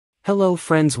Hello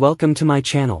friends, welcome to my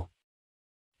channel.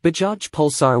 Bajaj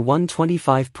Pulsar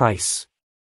 125 price.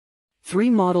 3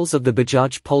 models of the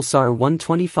Bajaj Pulsar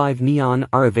 125 Neon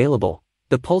are available.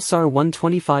 The Pulsar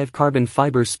 125 carbon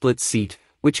fiber split seat,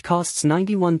 which costs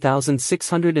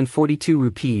 91,642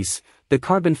 rupees, the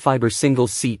carbon fiber single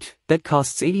seat, that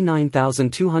costs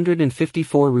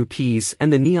 89,254 rupees,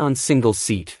 and the Neon single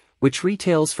seat, which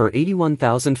retails for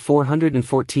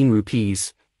 81,414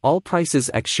 rupees, all prices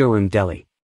ex-showroom Delhi.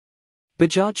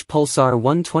 Bajaj Pulsar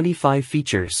 125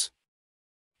 features.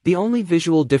 The only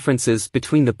visual differences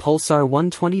between the Pulsar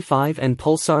 125 and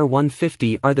Pulsar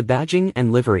 150 are the badging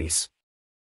and liveries.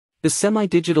 The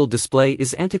semi-digital display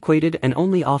is antiquated and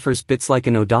only offers bits like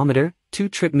an odometer, 2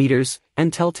 trip meters,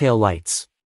 and telltale lights.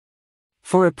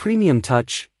 For a premium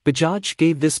touch, Bajaj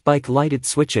gave this bike lighted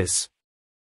switches.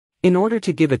 In order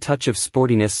to give a touch of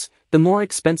sportiness, the more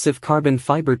expensive carbon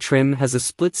fiber trim has a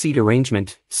split seat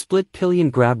arrangement, split pillion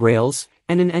grab rails,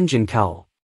 and an engine cowl.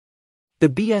 The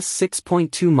BS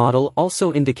 6.2 model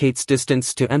also indicates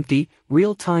distance to empty,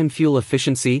 real-time fuel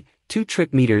efficiency, 2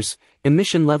 trip meters,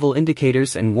 emission level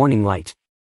indicators and warning light.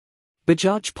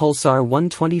 Bajaj Pulsar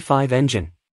 125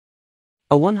 engine.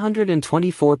 A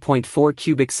 124.4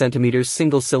 cubic centimeters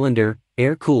single-cylinder,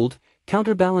 air-cooled,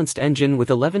 counterbalanced engine with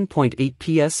 11.8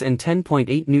 PS and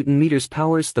 10.8 Nm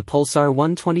powers the Pulsar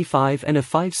 125, and a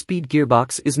 5-speed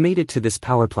gearbox is mated to this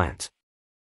power plant.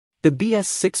 The BS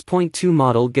 6.2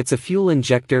 model gets a fuel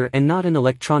injector and not an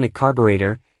electronic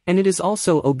carburetor, and it is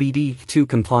also OBD2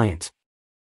 compliant.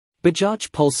 Bajaj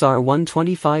Pulsar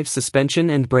 125 suspension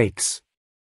and brakes.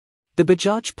 The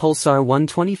Bajaj Pulsar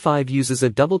 125 uses a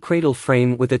double cradle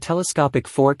frame with a telescopic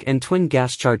fork and twin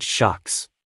gas-charged shocks.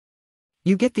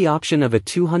 You get the option of a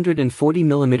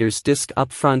 240mm disc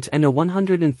up front and a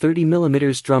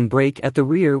 130mm drum brake at the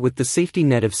rear with the safety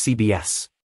net of CBS.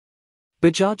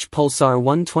 Bajaj Pulsar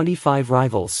 125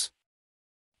 rivals.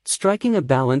 Striking a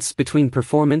balance between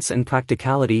performance and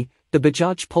practicality, the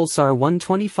Bajaj Pulsar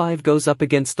 125 goes up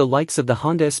against the likes of the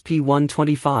Honda SP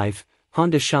 125,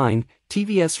 Honda Shine,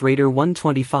 TVS Raider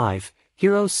 125,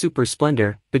 Hero Super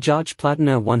Splendor, Bajaj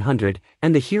Platina 100,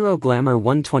 and the Hero Glamour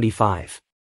 125.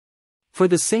 For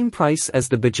the same price as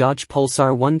the Bajaj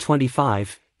Pulsar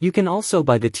 125, you can also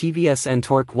buy the TVS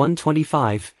Ntorq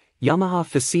 125, Yamaha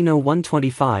Facino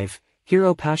 125,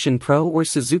 Hero Passion Pro or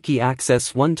Suzuki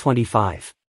Access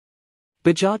 125.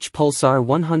 Bajaj Pulsar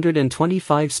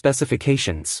 125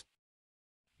 specifications.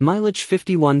 Mileage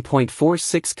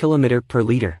 51.46 km per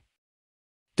liter.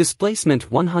 Displacement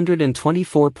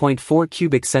 124.4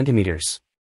 cubic centimeters.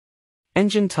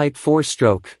 Engine type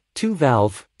 4-stroke,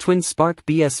 2-valve, twin-spark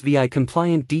BSVI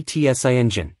compliant DTSI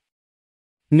engine.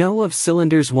 No of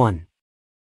cylinders 1.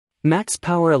 Max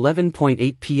power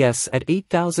 11.8 PS at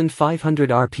 8,500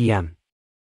 RPM.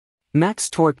 Max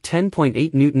torque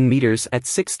 10.8 Nm at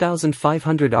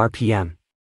 6,500 RPM.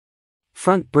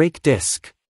 Front brake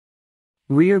disc.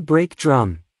 Rear brake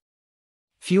drum.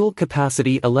 Fuel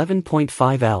capacity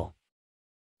 11.5 L.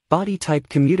 Body type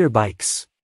commuter bikes.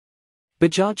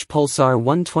 Bajaj Pulsar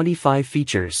 125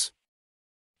 features.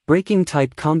 Braking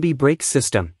type combi brake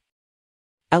system.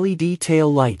 LED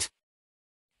tail light.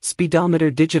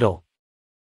 Speedometer digital.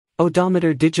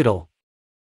 Odometer digital.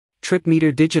 Trip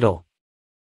meter digital.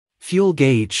 Fuel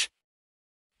gauge.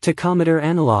 Tachometer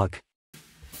analog.